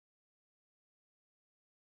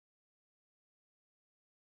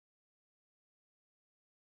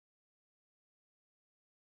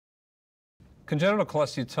Congenital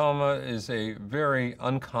cholesteatoma is a very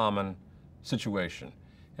uncommon situation.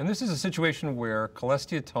 And this is a situation where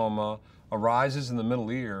cholesteatoma arises in the middle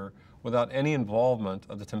ear without any involvement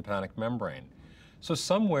of the tympanic membrane. So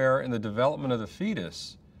somewhere in the development of the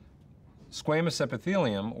fetus, squamous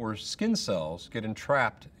epithelium or skin cells get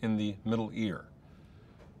entrapped in the middle ear.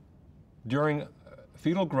 During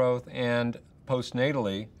fetal growth and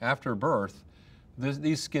postnatally, after birth,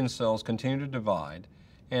 these skin cells continue to divide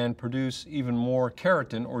and produce even more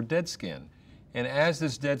keratin or dead skin. And as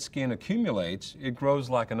this dead skin accumulates, it grows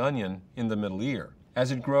like an onion in the middle ear.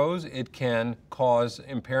 As it grows, it can cause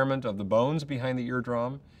impairment of the bones behind the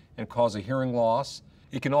eardrum and cause a hearing loss.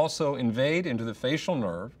 It can also invade into the facial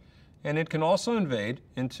nerve, and it can also invade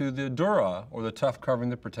into the dura, or the tough covering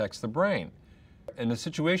that protects the brain. In a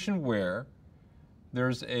situation where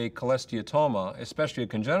there's a cholesteatoma, especially a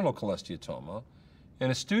congenital cholesteatoma,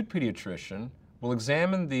 an astute pediatrician will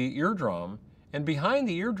examine the eardrum, and behind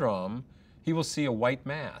the eardrum, he will see a white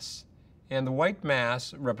mass. And the white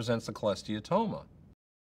mass represents the cholesteatoma.